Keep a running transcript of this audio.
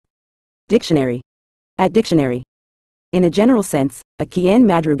Dictionary. At dictionary. In a general sense, a quien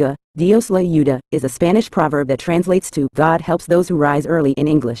madruga, Dios ayuda, is a Spanish proverb that translates to God helps those who rise early in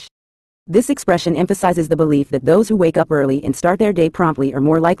English. This expression emphasizes the belief that those who wake up early and start their day promptly are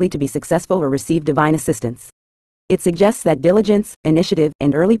more likely to be successful or receive divine assistance. It suggests that diligence, initiative,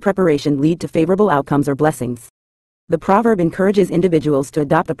 and early preparation lead to favorable outcomes or blessings. The proverb encourages individuals to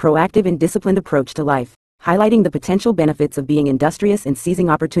adopt a proactive and disciplined approach to life, highlighting the potential benefits of being industrious and seizing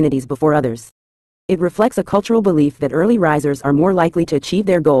opportunities before others. It reflects a cultural belief that early risers are more likely to achieve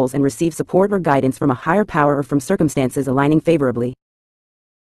their goals and receive support or guidance from a higher power or from circumstances aligning favorably.